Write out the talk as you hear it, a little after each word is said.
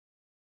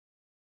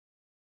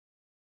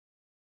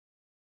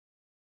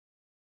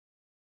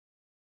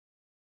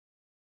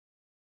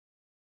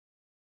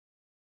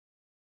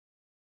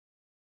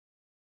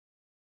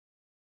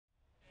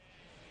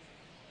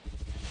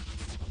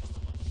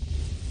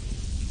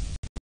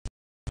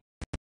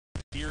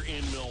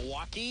in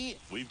Milwaukee.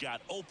 We've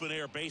got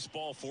open-air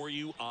baseball for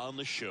you on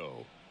the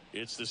show.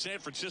 It's the San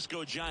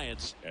Francisco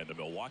Giants and the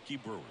Milwaukee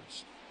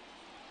Brewers.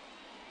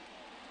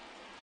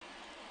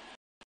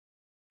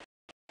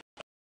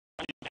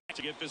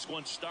 To get this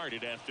one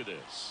started after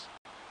this.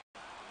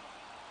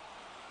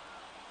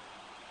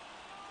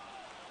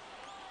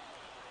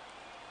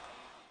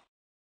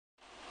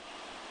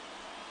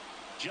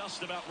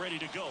 Just about ready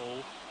to go.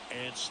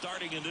 And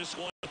starting in this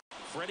one,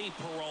 Freddie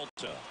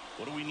Peralta.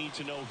 What do we need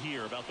to know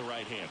here about the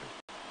right-hander?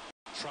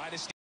 Try to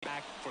stay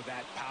back for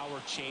that power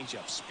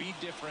changeup. Speed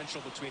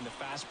differential between the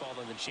fastball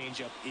and the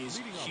changeup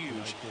is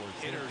huge.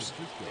 Hitters,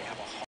 they have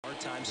a hard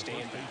time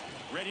staying back.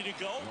 Ready to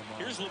go?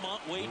 Here's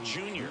Lamont Wade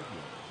Jr.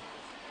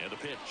 And the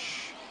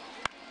pitch.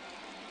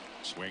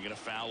 Swinging a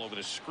foul over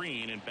the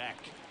screen and back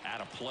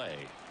out of play.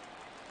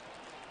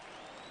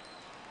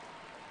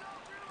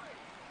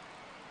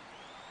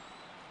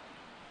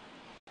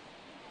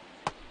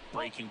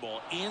 Breaking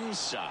ball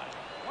inside.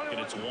 And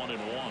it's 1-1.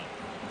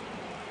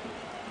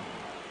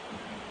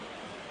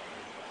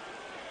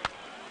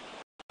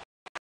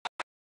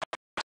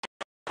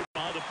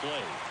 On the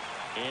play.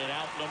 And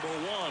out number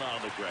 1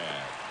 on the grab.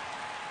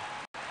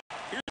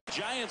 Here's the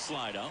Giants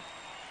lineup.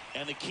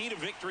 And the key to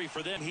victory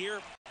for them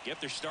here, get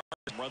their start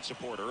and run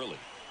support early.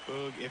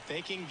 Boog, if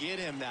they can get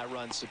him that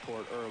run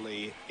support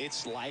early,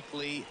 it's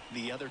likely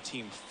the other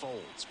team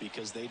folds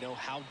because they know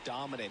how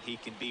dominant he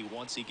can be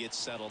once he gets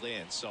settled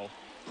in. So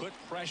put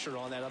pressure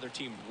on that other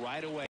team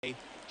right away.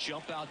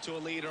 Jump out to a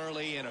lead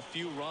early, and a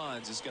few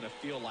runs is going to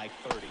feel like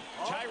 30.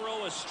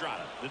 Tyro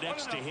Estrada, the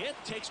next to hit,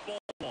 takes ball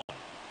 1.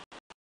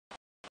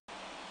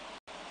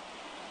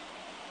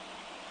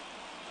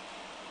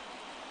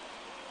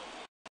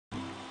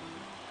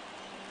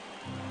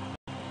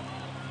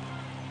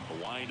 The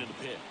wind of the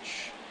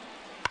pitch.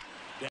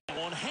 That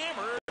one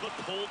hammered, but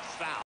pulled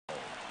foul.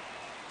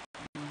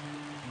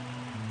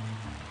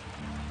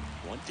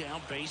 One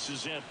down, base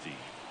is empty.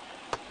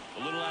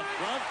 A little out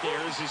front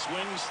there as he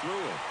swings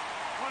through it.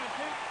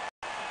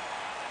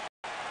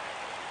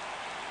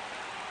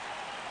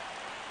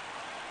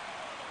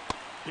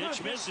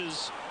 Pitch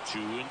misses.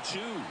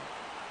 2-2.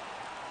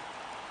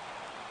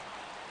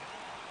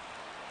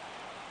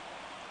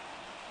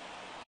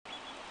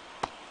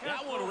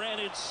 That one ran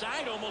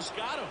inside, almost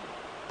got him.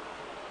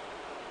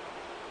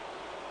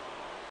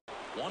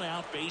 One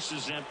out, base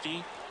is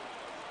empty.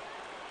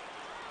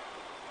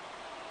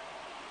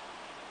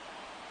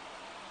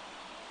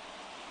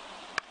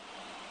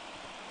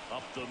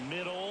 Up the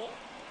middle,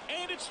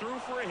 and it's through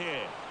for a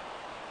hit.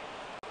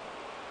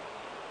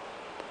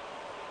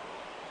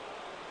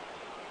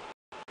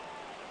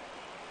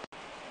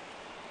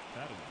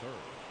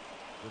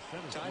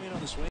 Timing on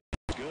the swing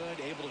is good,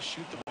 able to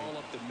shoot the ball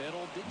up the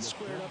middle. Didn't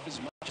square it up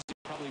as much as he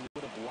probably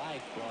would have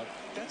liked, but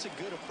that's a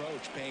good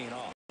approach paying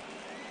off.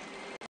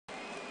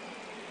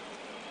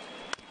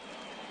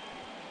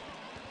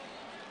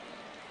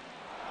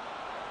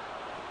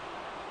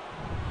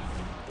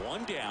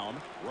 One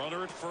down,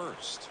 runner at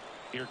first.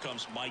 Here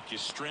comes Mike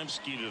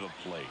Yastrzemski to the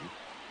plate.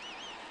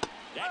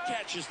 That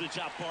catches the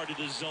top part of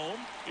the zone.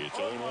 It's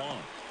 0-1.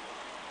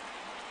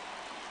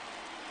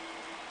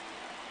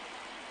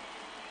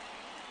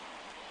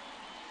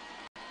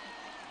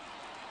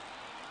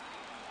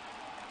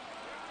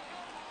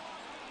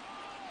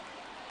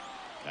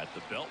 At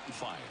the belt and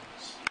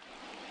fires.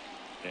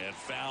 And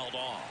fouled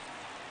off.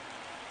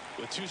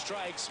 With 2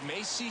 strikes,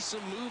 may see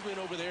some movement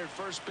over there at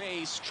first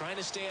base, trying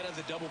to stay out of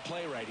the double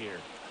play right here.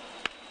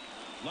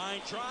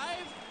 Line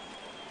drive.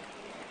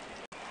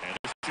 And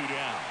there's 2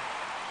 down.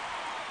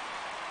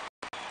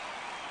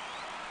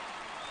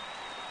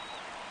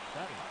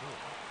 That is good.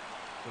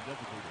 The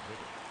designated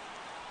hitter,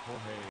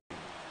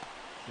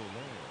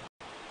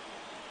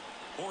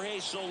 Jorge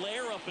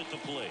Soler up at the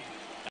plate.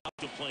 Out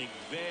to playing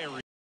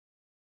very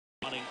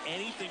running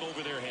anything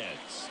over their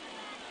heads.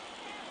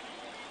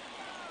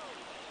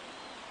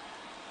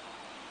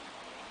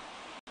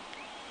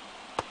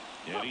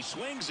 And he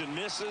swings and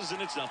misses,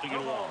 and it's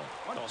 0-1.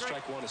 Well,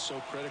 strike 1 is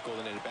so critical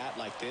in a bat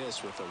like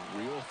this with a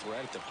real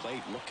threat at the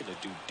plate looking to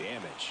do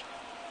damage.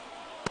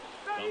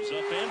 Comes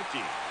up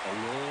empty. A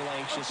little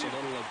anxious, a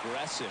little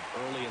aggressive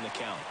early in the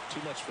count.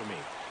 Too much for me.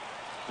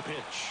 The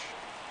pitch.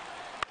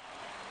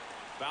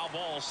 Foul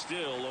ball,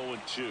 still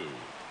 0-2.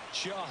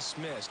 Just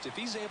missed. If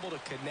he's able to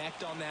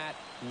connect on that,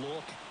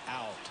 look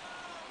out.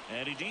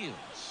 And he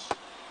deals.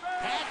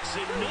 Hacks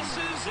and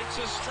misses. It's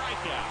a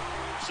strikeout.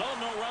 So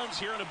no runs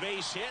here on a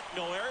base hit,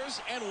 no errors,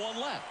 and 1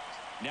 left.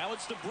 Now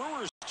it's the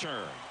Brewers'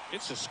 turn.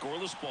 It's a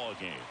scoreless ball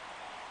game.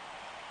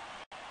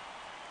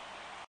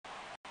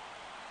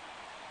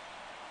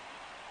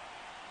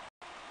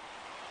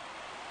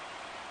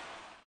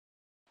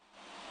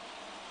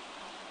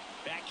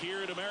 Back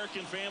here at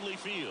American Family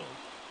Field.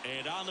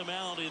 And on the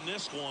mound in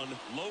this one,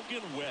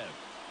 Logan Webb.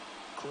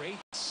 Great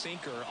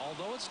sinker.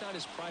 Although it's not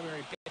his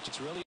primary pitch, it's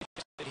really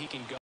that he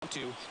can go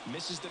to.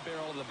 Misses the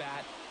barrel of the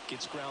bat,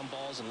 gets ground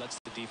balls, and lets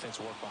the defense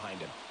work behind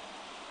him.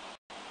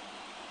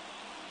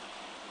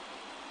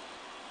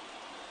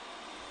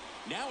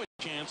 Now a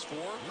chance for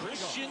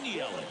Christian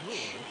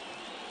Yelich.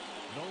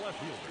 No left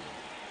fielder.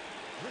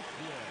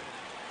 Christian.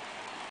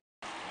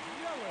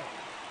 Yelich.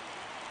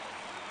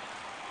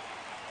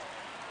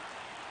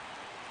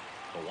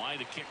 Kwai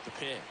to kick the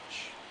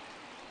pitch.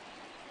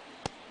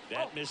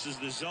 That misses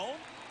the zone,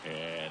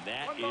 and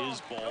that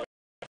is ball.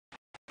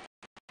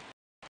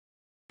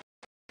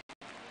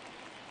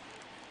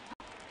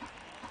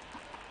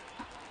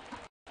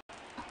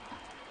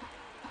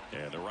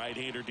 And the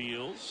right-hander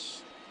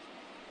deals.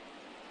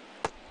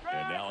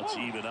 And now it's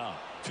even up.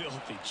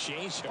 Filthy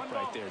changeup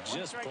right there.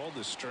 Just pulled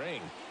the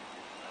string.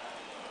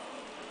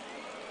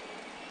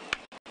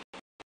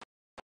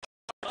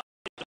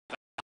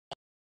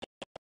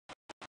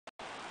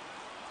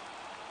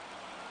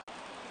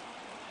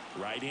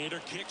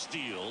 Right-hander kicks,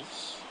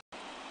 deals.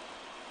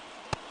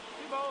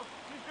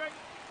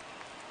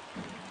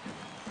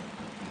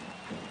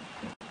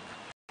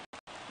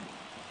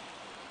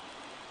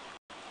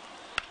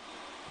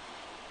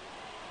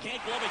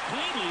 Can't glove it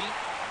cleanly.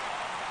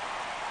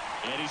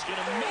 And he's going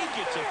to make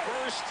it to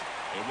first.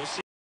 And we'll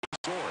see him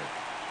score.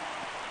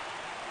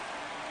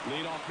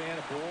 Leadoff man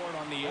aboard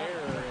on the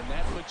error, and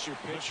that puts your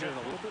pitcher in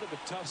a little bit of a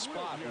tough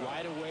spot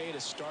right away to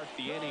start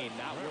the inning.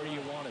 Not where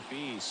you want to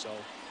be. So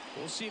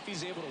we'll see if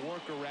he's able to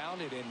work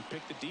around it and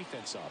pick the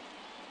defense up.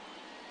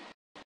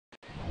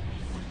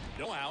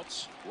 No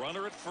outs.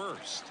 Runner at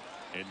first.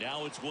 And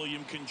now it's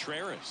William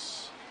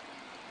Contreras.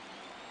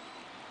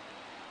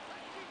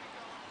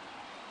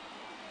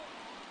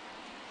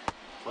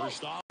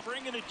 First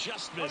offering, and it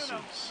just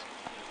misses.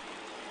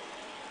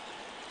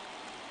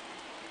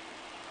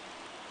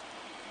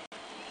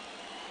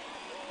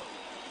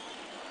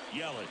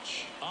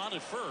 Yelich on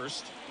at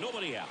first.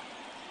 Nobody out.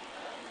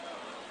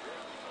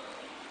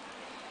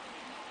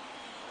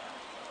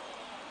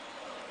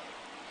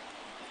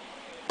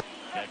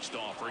 Next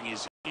offering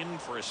is in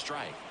for a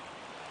strike.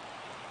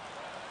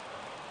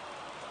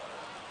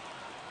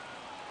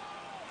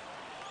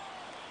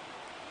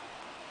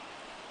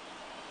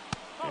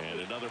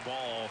 And another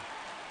ball.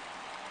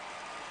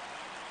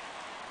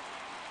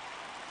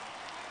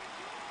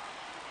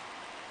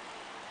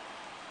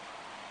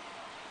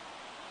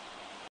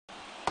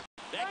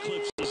 That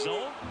clips the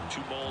zone.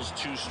 2 balls,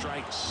 2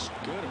 strikes.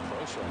 Good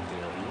approach right there.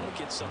 You want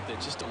to get something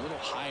just a little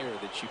higher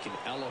that you can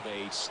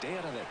elevate. Stay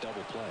out of that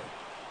double play.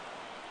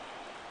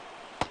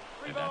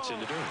 And that's in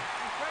the dirt.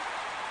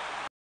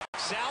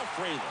 Sal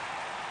Frelick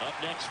up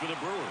next for the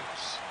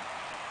Brewers.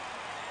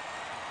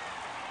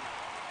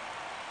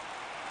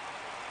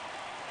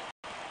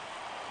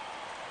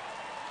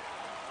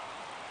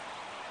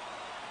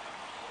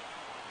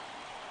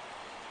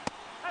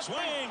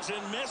 Swings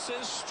and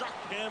misses, struck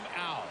him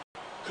out.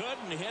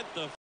 Couldn't hit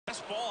the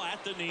fastball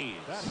at the knees.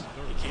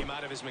 He came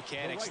out of his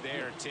mechanics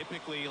there.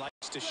 Typically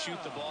likes to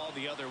shoot the ball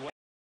the other way,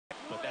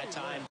 but that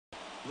time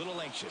a little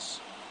anxious.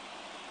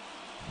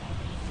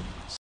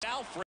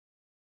 Sal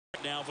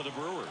Frelick now for the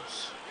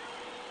Brewers.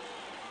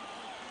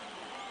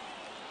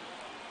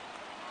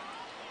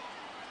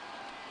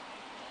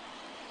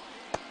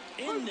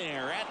 In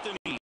there at the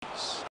knees.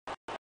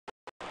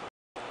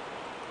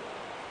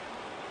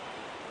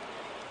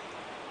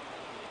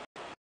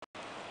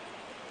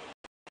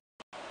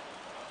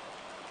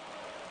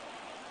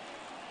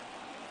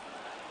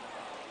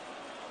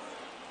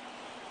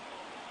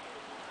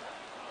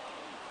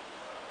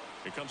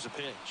 Here comes the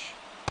pitch.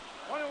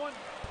 1-1.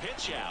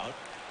 Pitch out,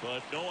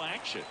 but no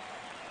action.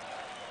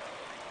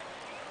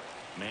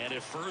 Man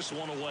at first,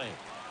 one away.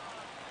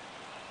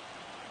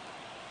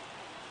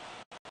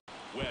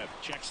 Webb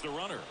checks the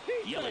runner.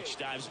 Yelich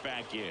dives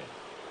back in.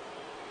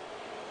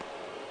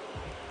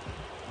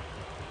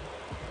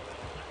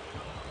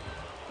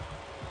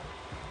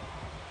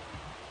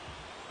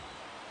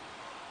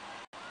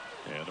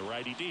 And the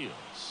righty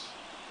deals.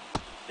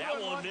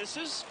 That one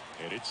misses,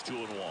 and it's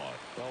 2-1.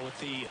 Well, with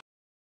the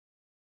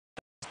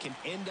can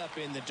end up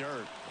in the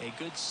dirt, a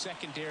good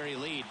secondary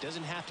lead.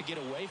 Doesn't have to get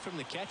away from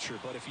the catcher,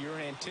 but if you're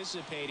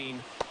anticipating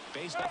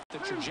based off the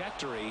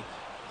trajectory,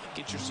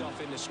 get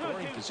yourself into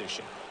scoring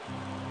position.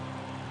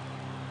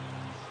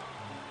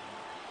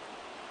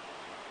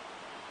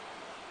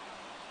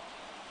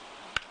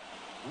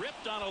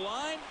 Ripped on a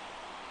line.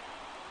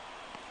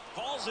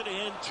 Calls it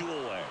in, 2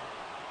 away.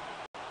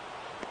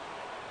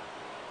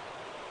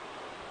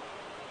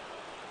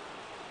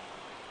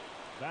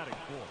 Batting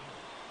 4.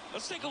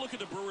 Let's take a look at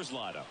the Brewers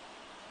lineup.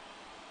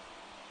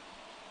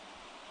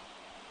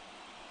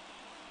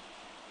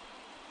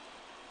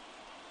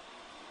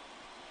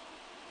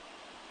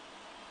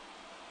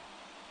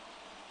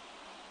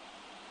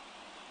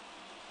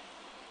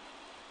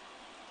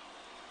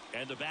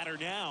 And the batter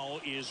now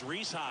is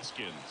Rhys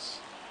Hoskins.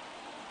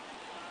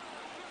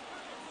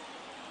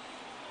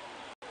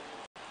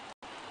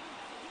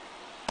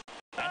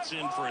 That's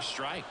in for a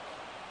strike.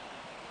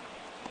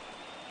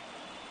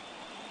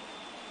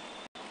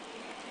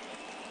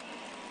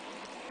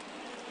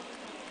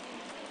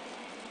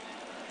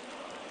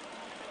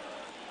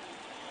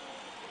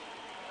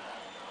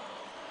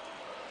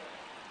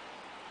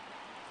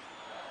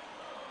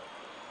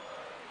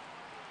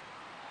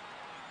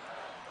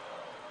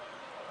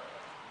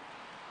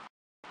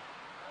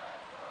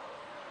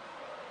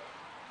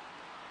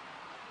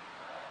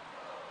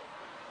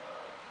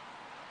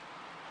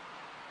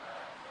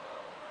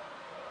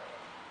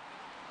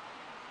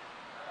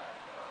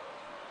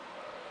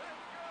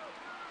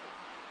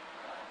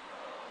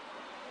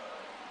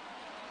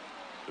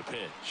 The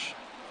pitch.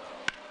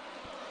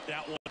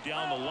 That one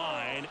down the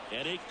line,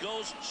 and it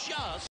goes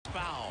just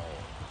foul.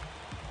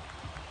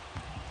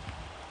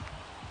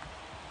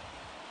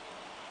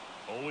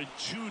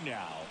 0-2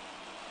 now.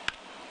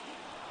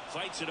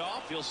 Fights it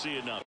off. He'll see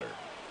another.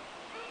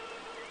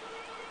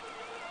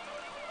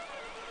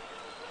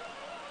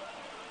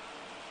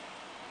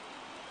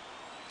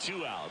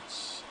 Two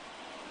outs.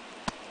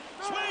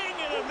 Swing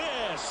and a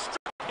miss.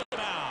 Strike him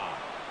out.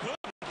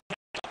 Couldn't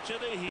catch to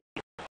the heel.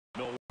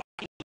 Milwaukee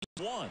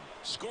won.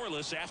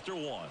 Scoreless after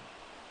one.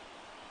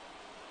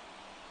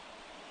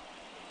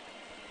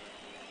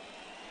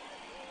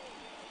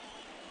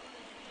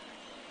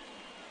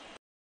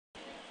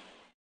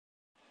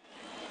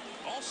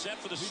 All set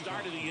for the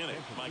start of the inning.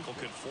 Michael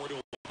Conforto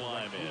will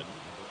climb in.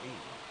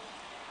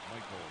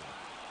 Michael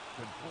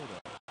Conforto.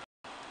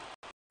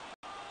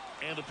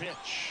 And the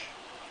pitch.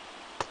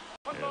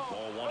 And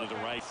ball one to the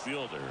right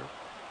fielder.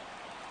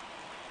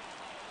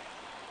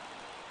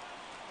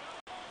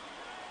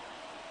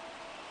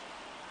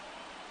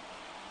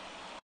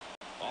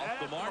 Off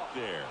the mark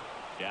there.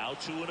 Now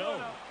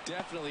 2-0.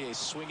 Definitely a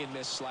swing and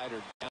miss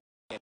slider.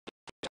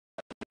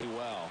 Really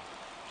well.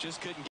 Just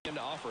couldn't get him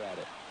to offer at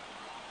it.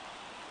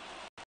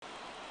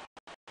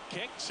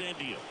 Kicks and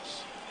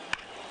deals.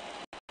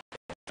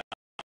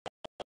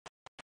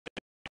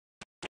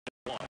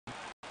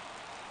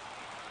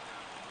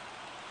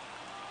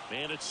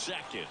 Man at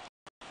second.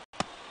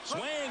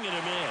 Swing and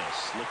a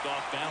miss. Looked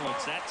off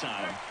balance that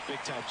time. Big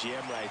time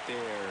jam right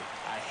there.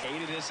 I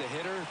hate it as a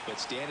hitter, but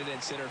standing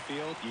in center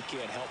field, you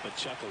can't help but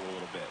chuckle a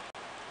little bit.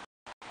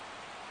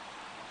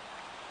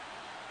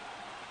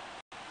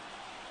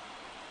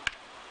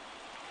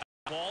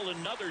 Ball,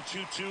 another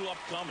 2-2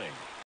 upcoming.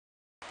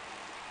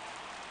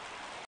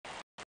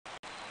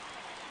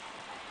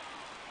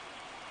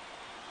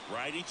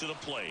 Righty to the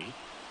plate.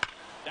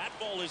 That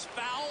ball is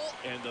foul,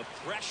 and the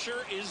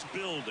pressure is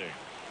building.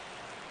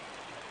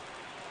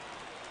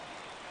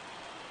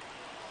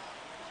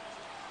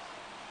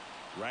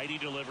 Righty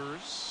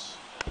delivers.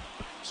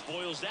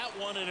 Spoils that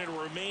one, and it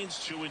remains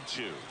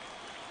 2-2.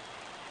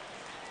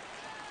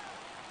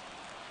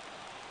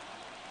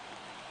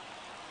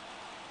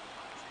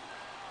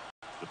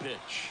 The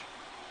pitch.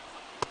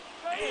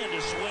 And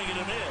a swing and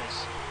a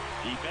miss.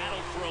 He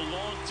battled for a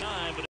long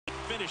time, but it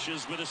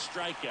finishes with a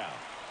strikeout.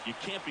 You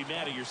can't be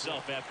mad at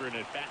yourself after an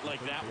at-bat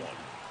like that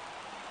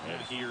one.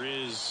 And here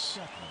is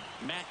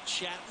Matt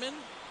Chapman.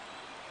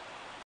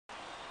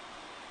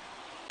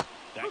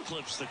 That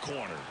clips the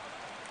corner.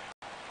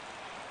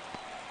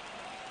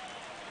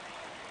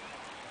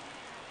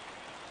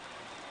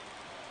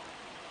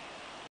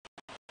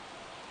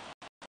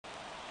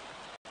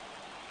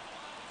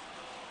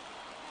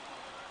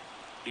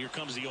 Here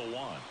comes the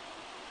 0-1.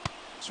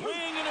 Swing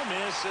and a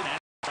miss, and that's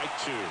strike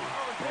two.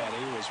 Man,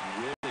 he was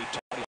really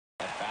targeting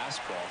that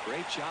fastball.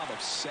 Great job of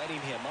setting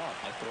him up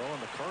by throwing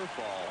the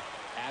curveball.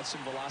 Add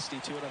some velocity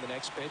to it on the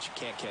next pitch.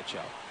 Can't catch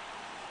up.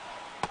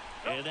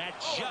 And that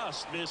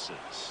just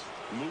misses.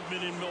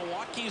 Movement in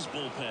Milwaukee's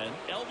bullpen.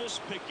 Elvis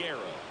Peguero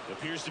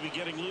appears to be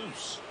getting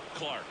loose.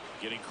 Clark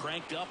getting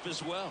cranked up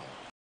as well.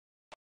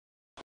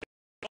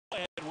 Go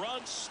ahead,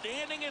 run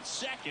standing at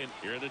second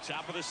here at the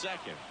top of the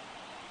second.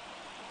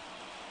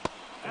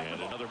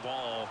 And another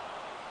ball.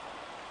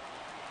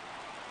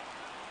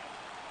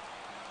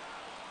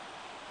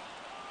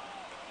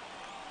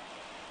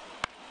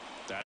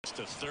 That's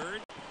to third.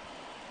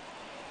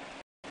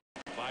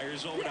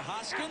 Fires over to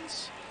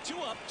Hoskins. 2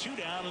 up, 2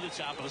 down in the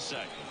top of the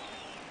second.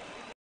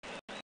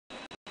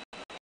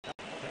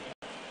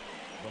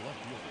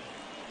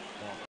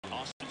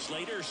 Austin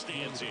Slater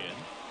stands in.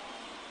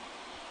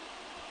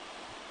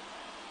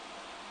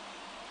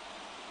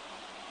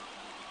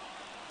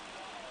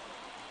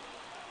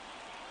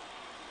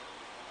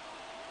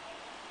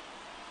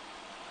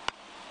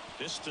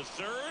 This to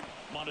third,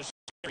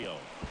 Montesero.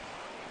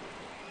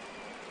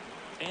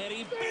 And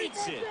he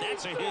beats it.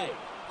 That's a hit.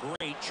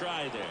 Great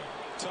try there.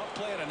 Tough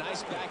play and a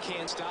nice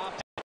backhand stop.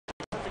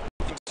 Perfect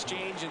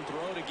exchange and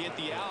throw to get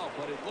the out,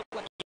 but it looked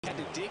like he had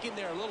to dig in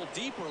there a little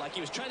deeper, like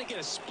he was trying to get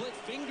a split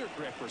finger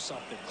grip or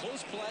something.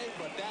 Close play,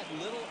 but that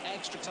little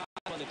extra time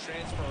on the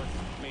transfer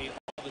made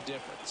all the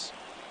difference.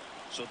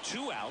 So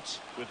 2 outs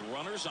with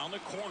runners on the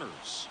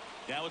corners.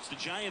 Now it's the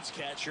Giants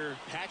catcher,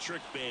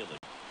 Patrick Bailey.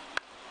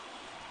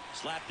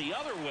 Slap the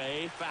other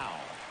way, foul.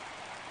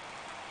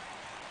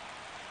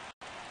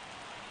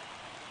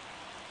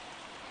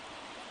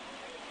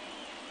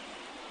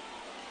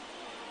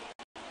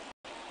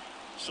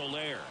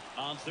 Soler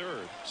on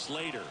third.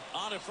 Slater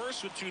on at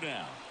first with 2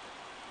 down.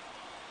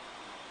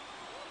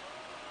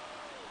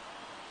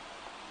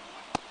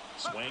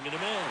 Swing and a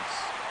miss.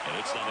 And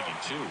it's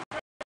 0-2.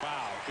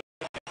 Wow,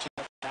 good catch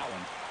up that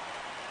one.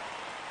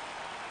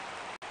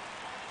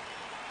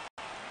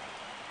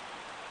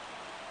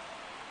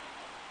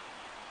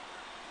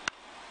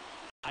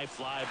 High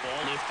fly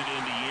ball lifted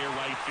in the air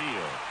right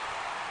field.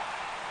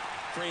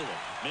 Fraley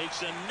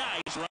makes a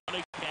nice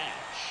running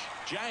catch.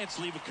 Giants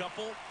leave a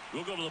couple.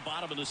 We'll go to the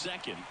bottom of the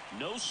second.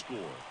 No score.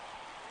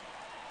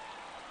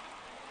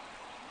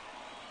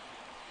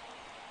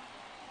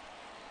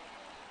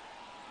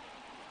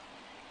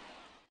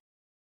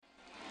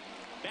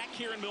 Back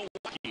here in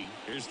Milwaukee,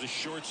 here's the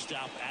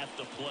shortstop at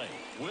the plate,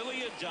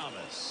 Willie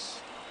Adames.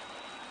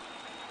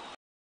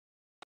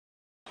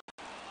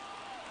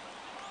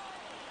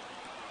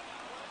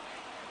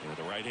 And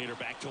the right-hander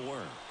back to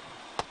work.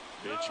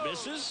 Pitch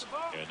misses,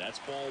 and that's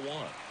ball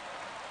one.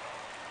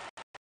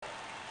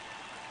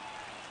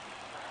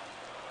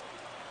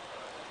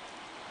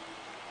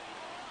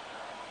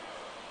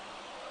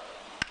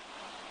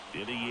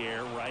 In the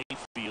air, right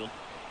field.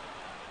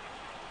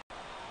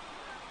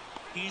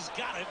 He's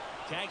got it.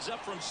 Tags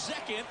up from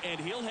second, and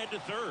he'll head to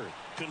third.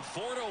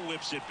 Conforto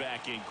whips it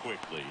back in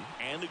quickly,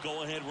 and the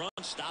go-ahead run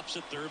stops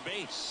at third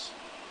base.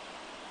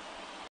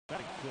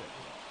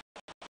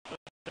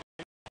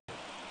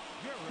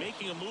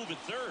 Making a move at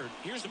third.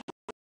 Here's the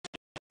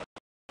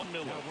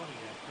Miller. Now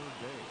running at third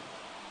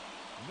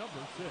base.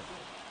 Number 6.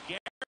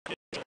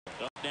 Garrett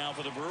up now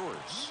for the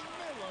Brewers.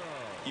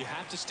 You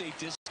have to stay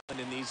disciplined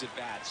in these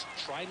at-bats.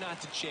 Try not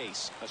to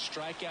chase. A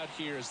strikeout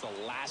here is the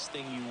last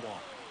thing you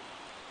want.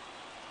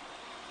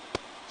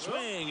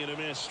 Swing and a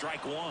miss.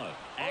 Strike one.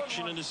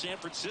 Action in the San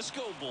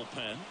Francisco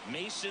bullpen.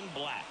 Mason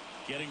Black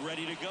getting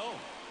ready to go.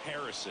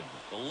 Harrison,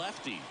 the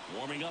lefty,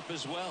 warming up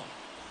as well.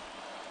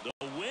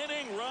 The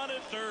winning run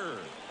at third.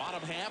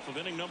 Bottom half of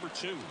inning number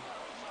 2.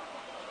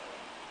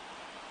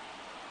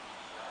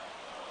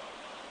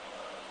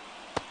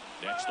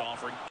 Next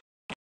offering.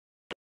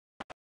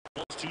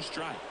 2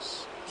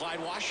 strikes.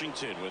 Clyde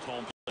Washington with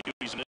home plate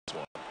duties in this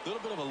one. A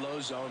little bit of a low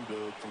zone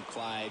boot from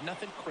Clyde.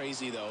 Nothing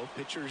crazy, though.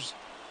 Pitchers,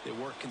 they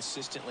work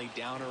consistently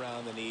down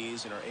around the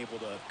knees and are able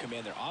to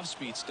command their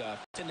off-speed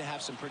stuff. Tend to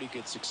have some pretty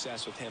good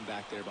success with him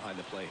back there behind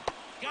the plate.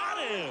 Got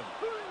him!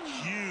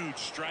 Huge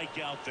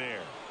strikeout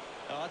there.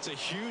 Oh, that's a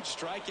huge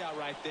strikeout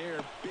right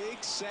there.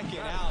 Big second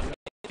out.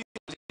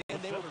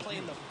 And they were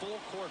playing the full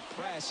court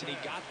press, and he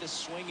got the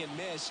swing and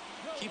miss.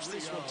 Keeps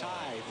this one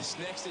tied. This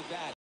next at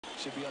bat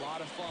should be a lot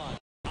of fun.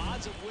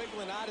 Odds of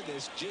wiggling out of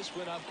this just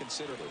went up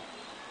considerably.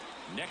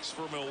 Next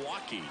for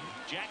Milwaukee,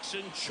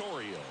 Jackson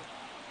Chourio.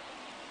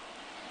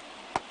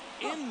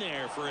 In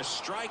there for a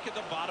strike at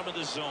the bottom of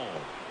the zone.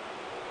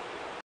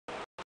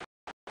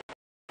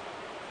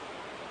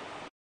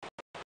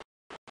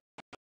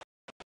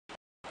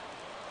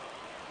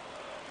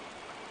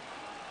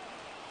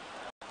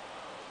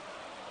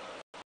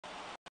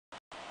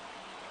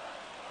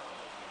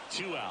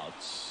 Two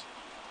outs.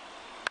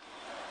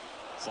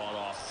 Fought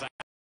off foul.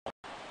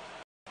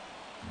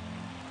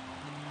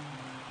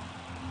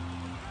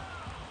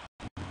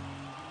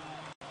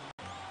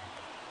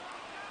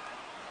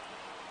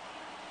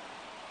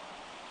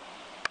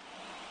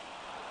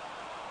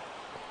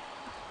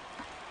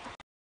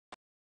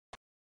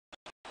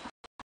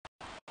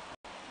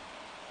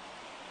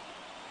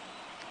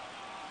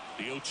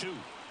 The 0-2.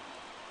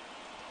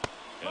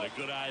 And a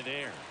good eye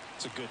there.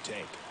 It's a good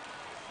take.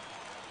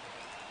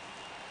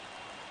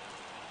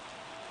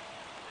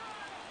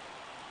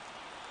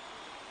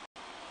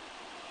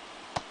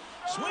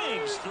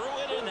 Swings through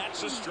it, and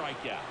that's a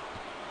strikeout.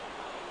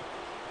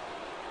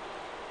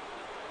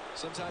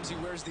 Sometimes he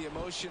wears the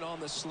emotion on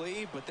the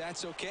sleeve, but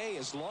that's okay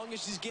as long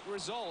as he's getting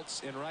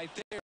results. And right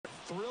there,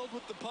 thrilled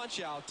with the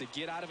punch out to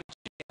get out of it.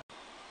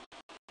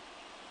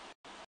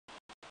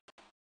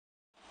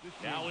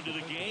 Now into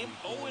the game,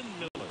 Owen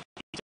Miller.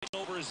 He takes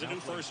over as the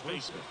new first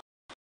baseman.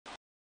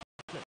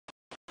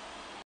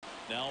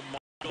 Now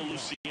Marco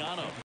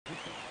Luciano.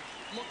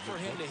 Look for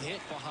him to hit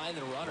behind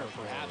the runner,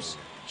 perhaps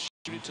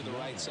shoot it to the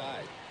right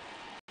side.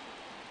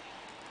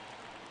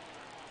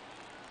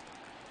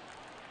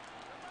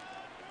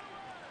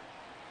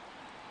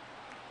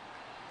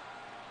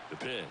 The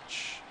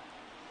pitch.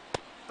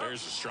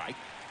 There's a strike.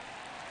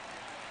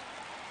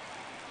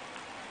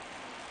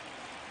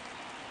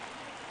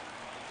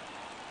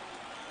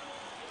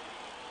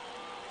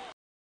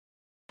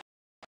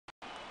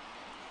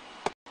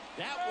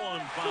 That one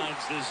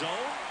finds the zone,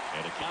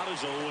 and the count is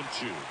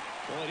 0-2.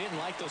 Well, he didn't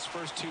like those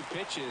first 2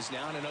 pitches.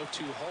 Now in an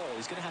 0-2 hole,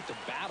 he's going to have to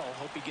battle.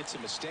 Hope he gets a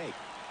mistake.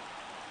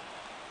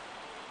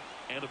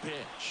 And a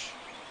pitch.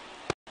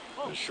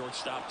 The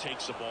shortstop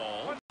takes the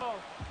ball.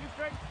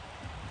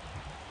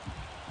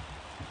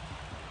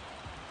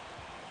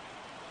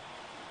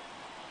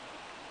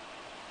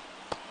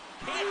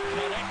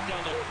 Connect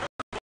on the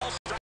curveball,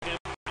 strike him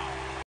out.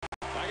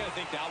 I got to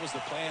think that was the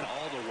plan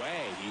all the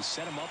way. He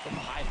set him up with a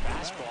high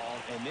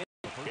fastball and then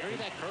bury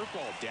that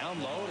curveball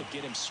down low to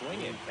get him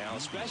swinging. Now,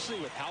 especially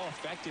with how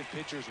effective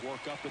pitchers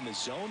work up in the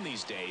zone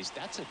these days,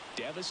 that's a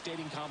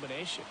devastating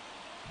combination.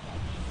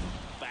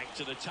 Back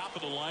to the top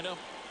of the lineup.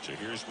 So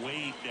here's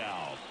Wade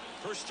now.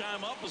 First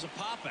time up was a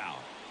pop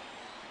out.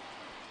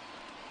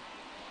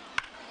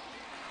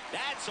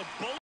 That's a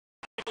both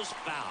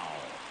foul.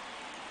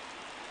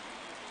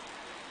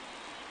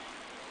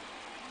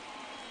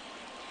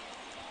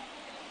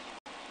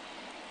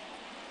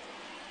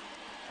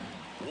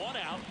 One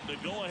out. The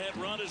go-ahead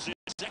run is in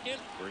second.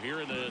 We're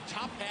here in the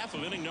top half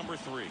of inning number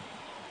 3.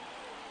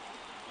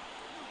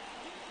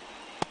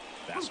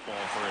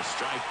 Fastball for a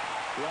strike.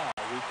 Well,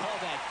 we call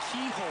that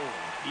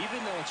keyhole.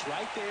 Even though it's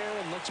right there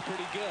and looks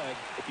pretty good,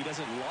 if he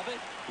doesn't love it,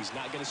 he's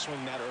not going to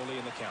swing that early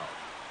in the count.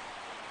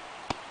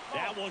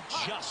 That one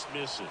just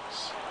misses.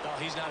 Well,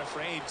 he's not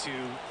afraid to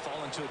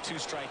fall into a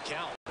two-strike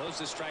count. Knows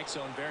the strike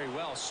zone very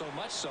well, so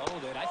much so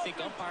that I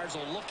think umpires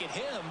will look at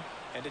him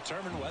and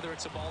determine whether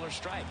it's a ball or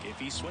strike, if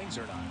he swings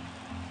or not.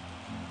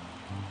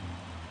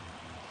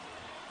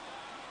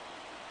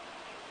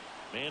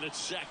 Man at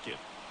second.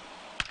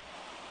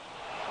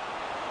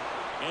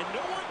 And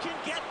no one can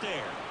get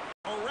there.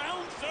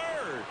 Around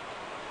third.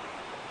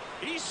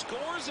 He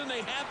scores and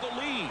they have the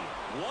lead.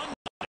 1-0.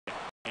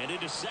 And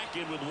into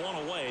second with one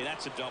away.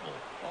 That's a double.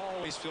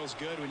 Always feels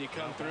good when you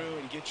come through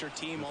and get your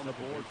team on the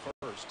board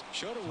first.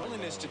 Showed a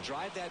willingness to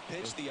drive that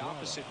pitch the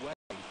opposite way.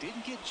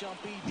 Didn't get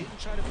jumpy, didn't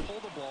try to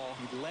pull the ball.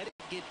 He let it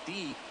get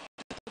deep,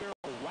 barrel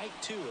right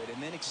to it,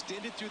 and then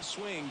extended through the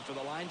swing for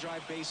the line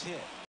drive base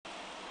hit.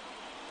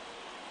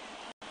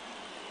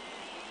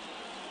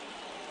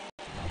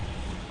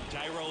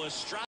 Tyro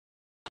Estrada.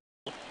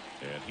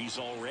 And he's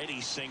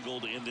already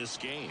singled in this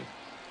game.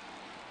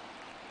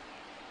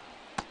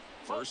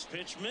 First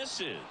pitch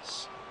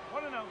misses.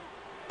 1-0.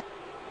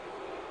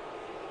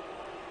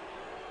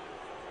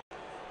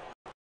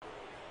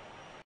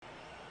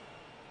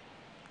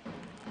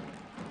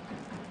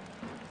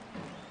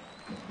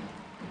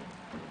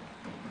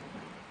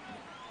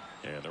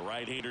 And the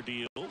right-hander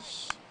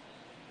deals.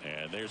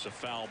 And there's a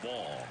foul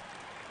ball.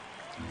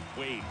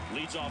 Wade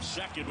leads off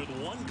second with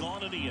one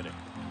gone in the inning.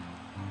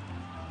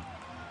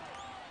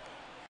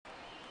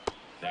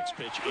 Next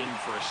pitch in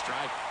for a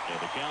strike. And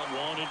the count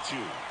 1-2.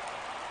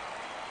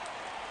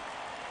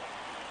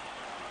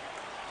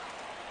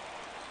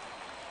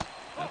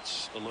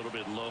 That's a little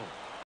bit low.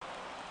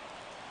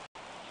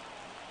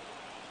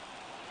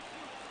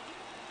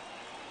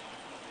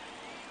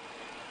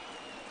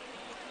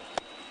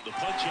 The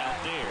punch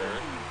out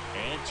there,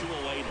 and 2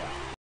 away now.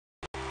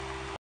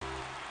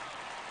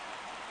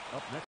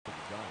 Up next to the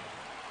Giants.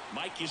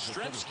 Mike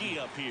Yastrzemski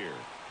up here.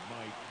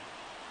 Mike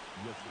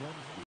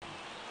Yastrzemski.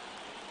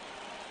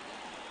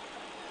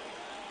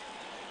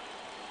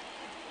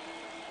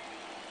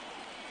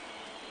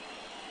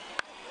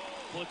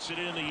 Puts it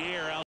in the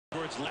air out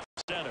towards left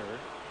center.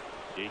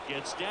 It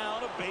gets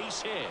down, a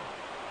base hit.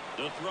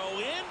 The throw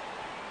in.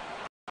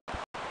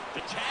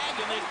 The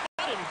tag, and they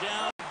got him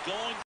down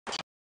going.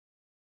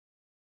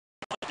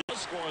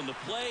 Does score on the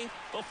play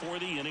before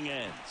the inning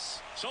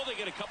ends. So they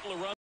get a couple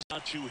of runs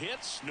on 2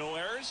 hits, no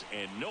errors,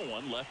 and no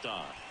one left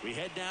on. We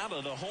head now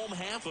to the home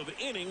half of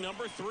inning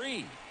number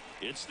 3.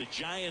 It's the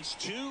Giants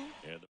 2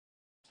 and the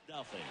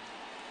nothing.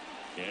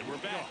 And we're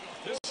back.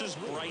 This is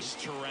Bryce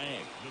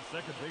Terang. The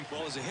second base.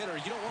 Well, as a hitter,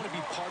 you don't want to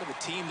be part of a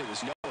team that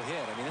was no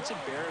hit. I mean, that's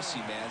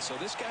embarrassing, man. So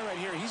this guy right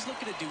here, he's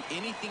looking to do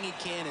anything he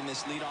can in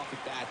this leadoff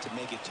at bat to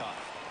make it tough.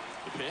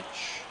 The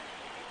pitch.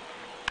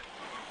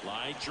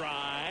 Line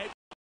drive.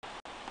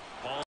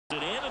 Hauls it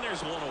in, and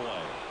there's one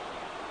away.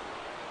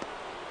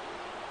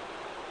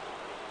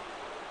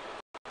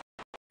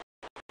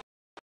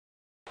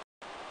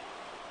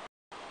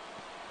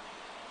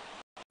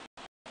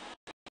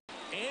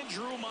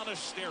 Andrew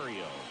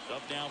Monasterio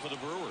up now for the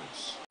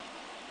Brewers.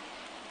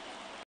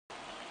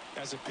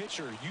 As a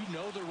pitcher, you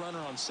know the runner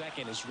on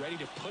second is ready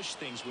to push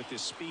things with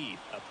his speed.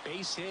 A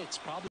base hit's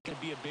probably going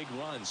to be a big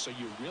run, so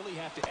you really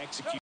have to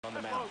execute on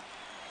the mound.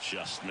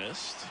 Just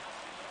missed.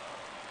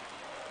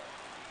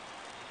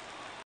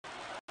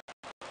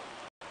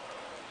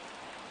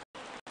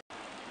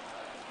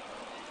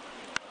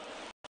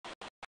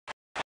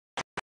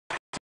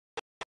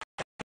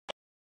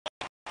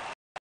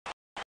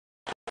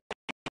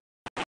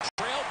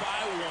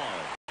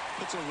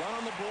 Puts a run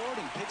on the board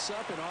and picks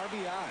up an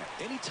RBI.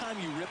 Anytime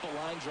you rip a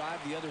line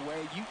drive the other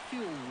way, you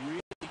feel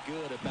really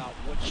good about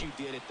what you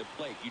did at the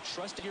plate. You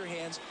trusted your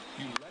hands,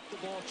 you let the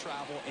ball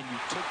travel, and you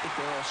took the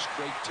barrel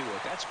straight to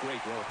it. That's great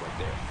work right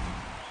there.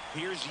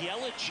 Here's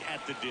Yelich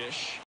at the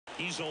dish.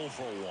 He's 0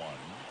 for 1.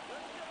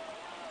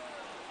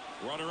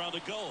 Runner on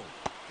the go.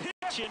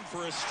 Pitch in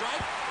for a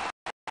strike.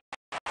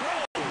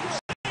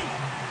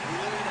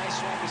 Really nice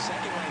swap to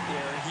second right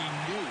there. He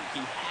knew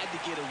he had to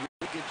get a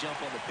really good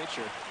jump on the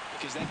pitcher,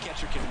 because that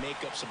catcher can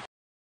make up some.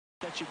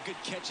 Such a good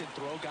catch and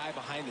throw guy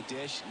behind the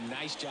dish.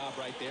 Nice job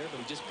right there,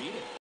 but he just beat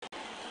it.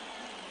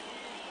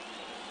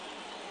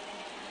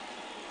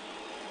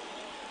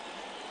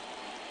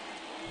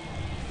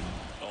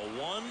 A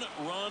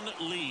 1-run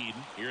lead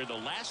here in the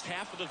last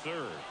half of the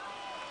third.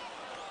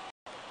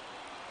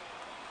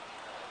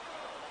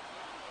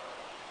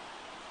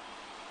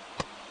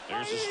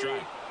 There's a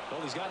strike. Well,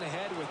 he's gotten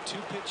ahead with 2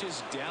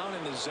 pitches down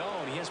in the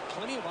zone. He has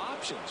plenty of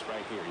options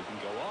right here. He can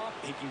go up,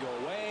 he can go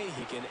away,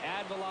 he can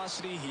add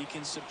velocity, he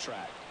can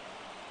subtract.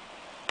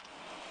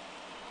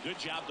 Good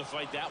job to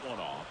fight that one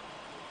off.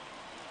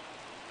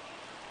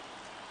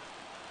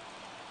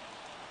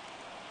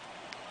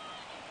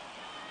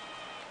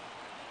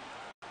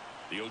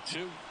 The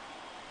 0-2.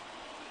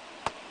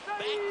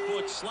 Back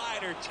foot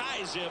slider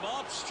ties him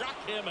up, struck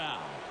him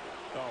out.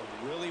 Oh,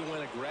 really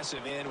went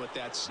aggressive in with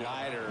that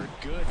slider.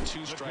 Good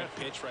 2-strike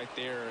pitch right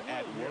there.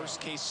 At worst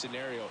case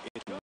scenario,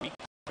 it's weak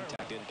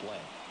contact in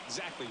play.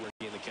 Exactly where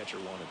he and the catcher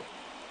wanted it.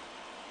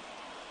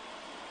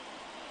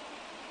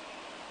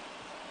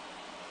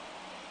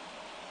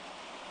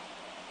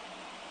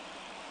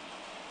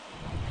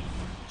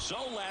 So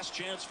last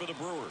chance for the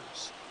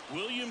Brewers.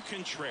 William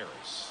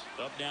Contreras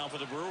up now for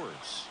the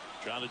Brewers.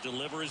 Trying to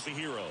deliver as the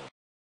hero.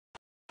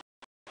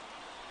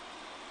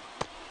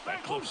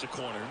 That clips the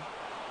corner.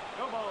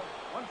 No ball.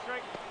 One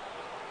strike.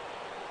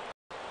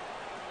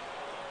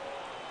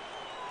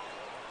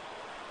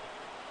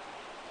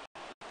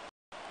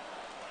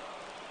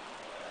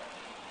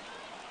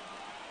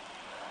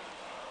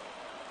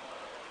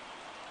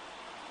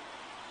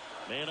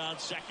 Man on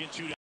second,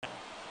 2 down.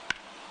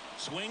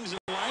 Swings and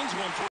lines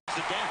one towards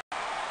the deck.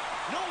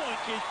 No one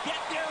can get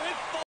there. It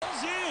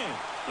falls in.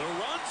 The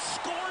run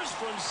scores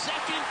from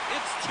second.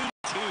 It's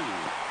 2-2.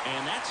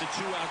 And that's a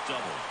 2-out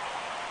double.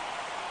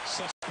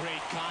 Such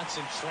great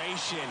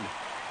concentration.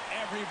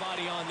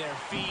 Everybody on their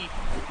feet,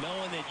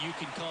 knowing that you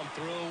can come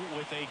through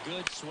with a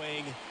good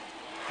swing.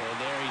 And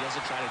there, he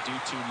doesn't try to do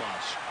too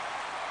much.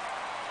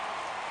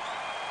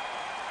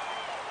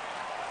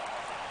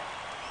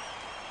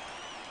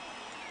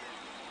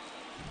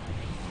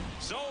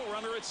 So,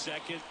 runner at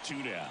second,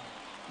 2 down.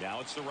 Now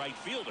it's the right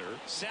fielder,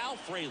 Sal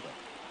Frelick.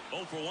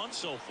 0 for 1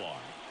 so far.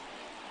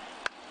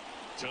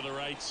 To the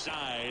right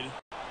side.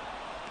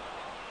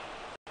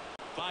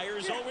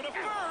 Fires over to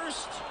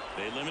first.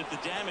 They limit the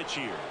damage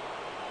here.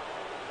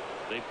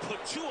 They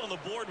put 2 on the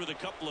board with a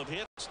couple of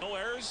hits, no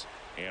errors,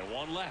 and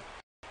 1 left.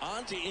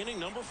 On to inning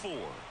number 4.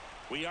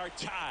 We are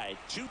tied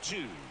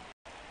 2-2.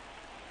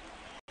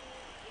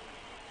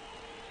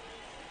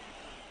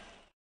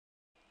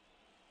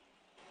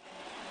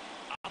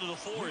 Out of the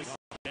 4th.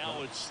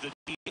 Now it's the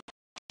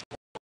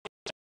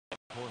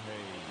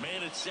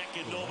man at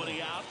second,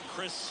 nobody out.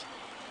 Chris,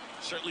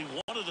 certainly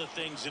one of the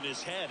things in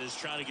his head is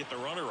trying to get the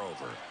runner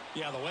over.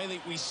 Yeah, the way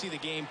that we see the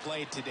game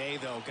played today,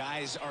 though,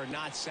 guys are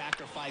not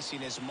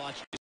sacrificing as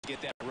much to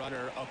get that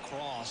runner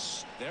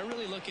across. They're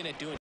really looking at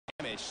doing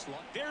damage.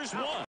 There's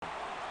one.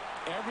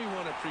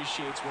 Everyone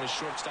appreciates when a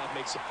shortstop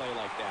makes a play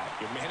like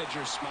that. Your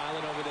manager's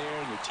smiling over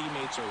there, and your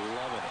teammates are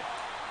loving it.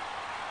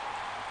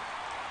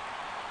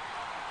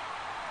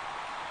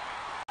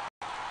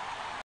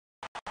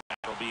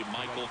 That'll be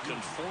Michael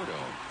Conforto.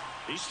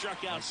 He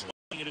struck out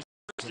swinging at his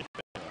first.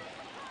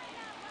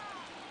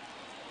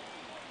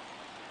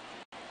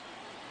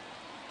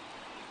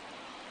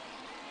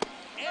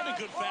 And a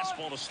good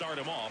fastball to start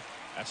him off.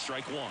 That's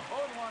strike 1.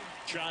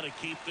 Trying to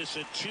keep this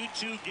a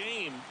 2-2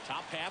 game.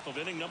 Top half of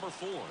inning number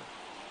 4.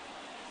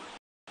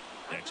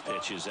 Next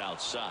pitch is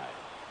outside.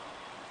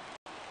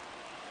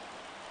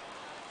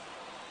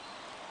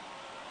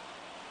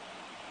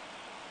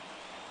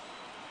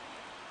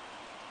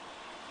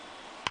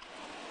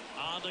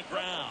 On the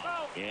ground.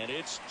 And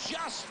it's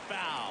just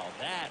foul.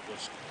 That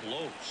was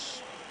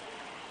close.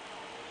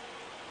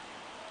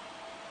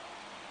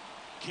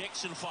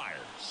 Kicks and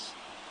fires.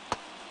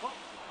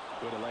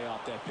 Way to lay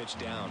off that pitch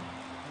down.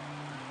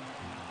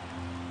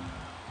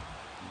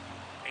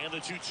 And the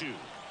 2-2.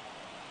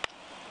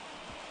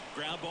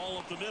 Ground ball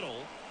up the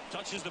middle.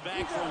 Touches the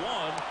bag for 1.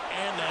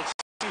 And that's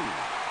 2.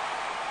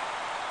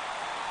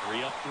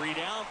 3 up, 3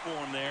 down for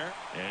him there.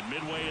 And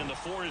midway in the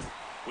 4th,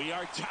 we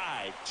are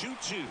tied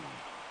 2-2.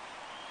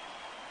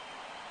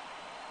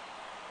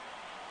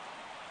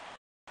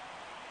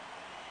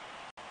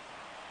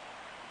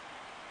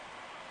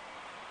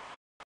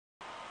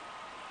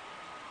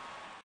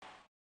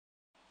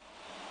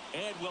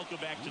 And welcome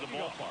back to the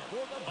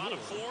ballpark. Bottom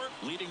 4,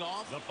 leading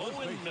off,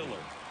 Owen Miller.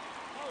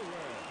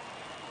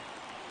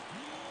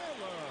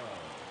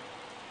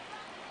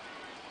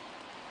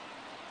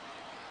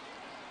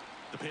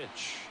 The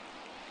pitch.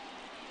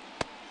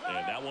 And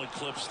that one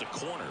clips the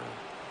corner.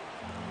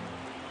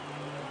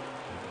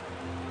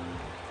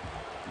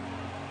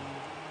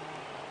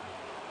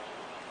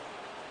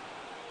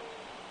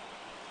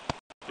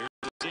 There's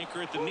the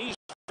sinker at the knees.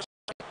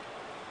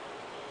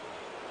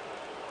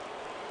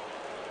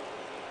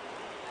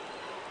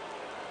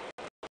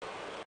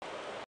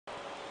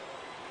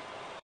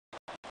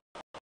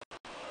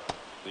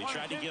 They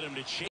tried to get him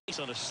to chase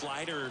on a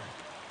slider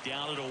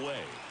down and away.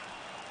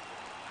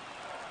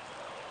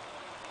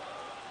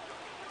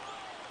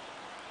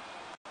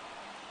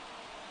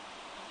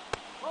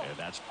 And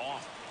that's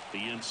off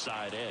the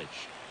inside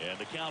edge. And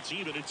the count's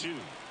even at 2.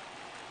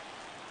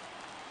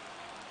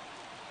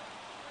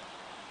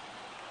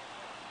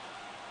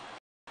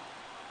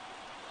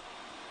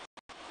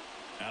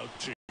 Out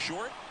to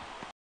short.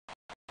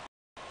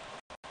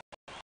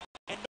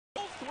 And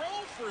no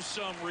throw for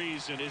some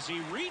reason. As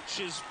he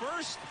reaches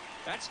first,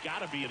 that's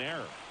got to be an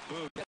error.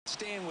 Boom. That's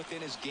staying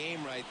within his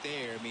game right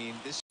there. I mean,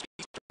 this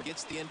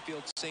gets the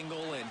infield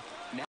single, and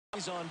now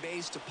he's on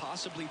base to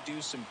possibly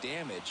do some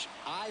damage.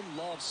 I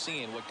love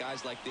seeing what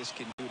guys like this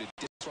can do to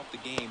disrupt the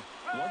game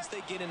once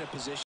they get in a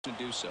position to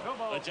do so.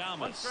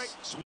 Adamas.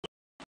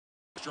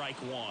 Strike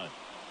 1.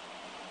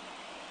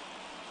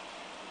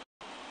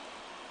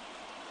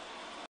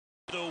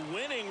 The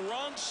winning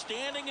run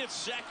standing at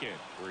second.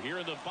 We're here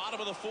in the bottom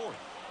of the 4th.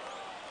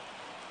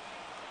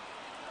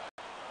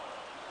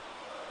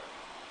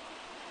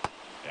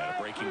 And a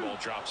breaking ball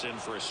drops in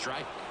for a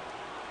strike.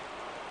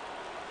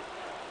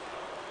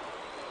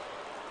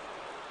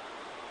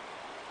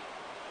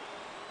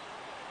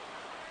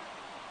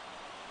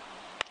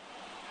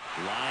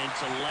 Line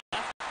to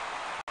left.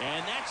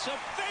 And that's a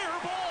fair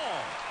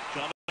ball.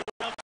 Coming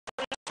up.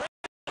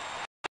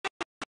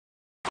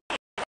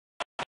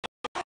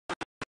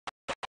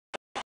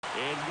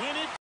 And win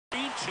it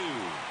 3-2.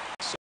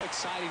 So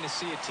exciting to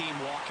see a team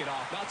walk it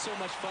off. Not so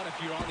much fun if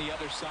you're on the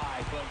other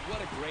side, but what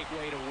a great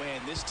way to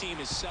win. This team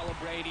is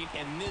celebrating,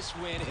 and this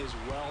win is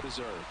well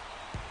deserved.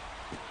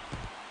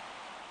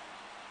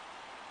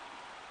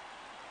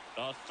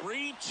 A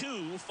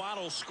 3-2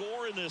 final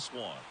score in this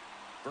one.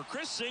 For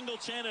Chris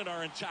Singleton and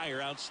our entire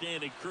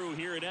outstanding crew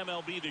here at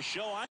MLB The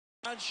Show, I'm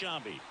John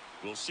Shambi.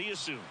 We'll see you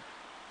soon.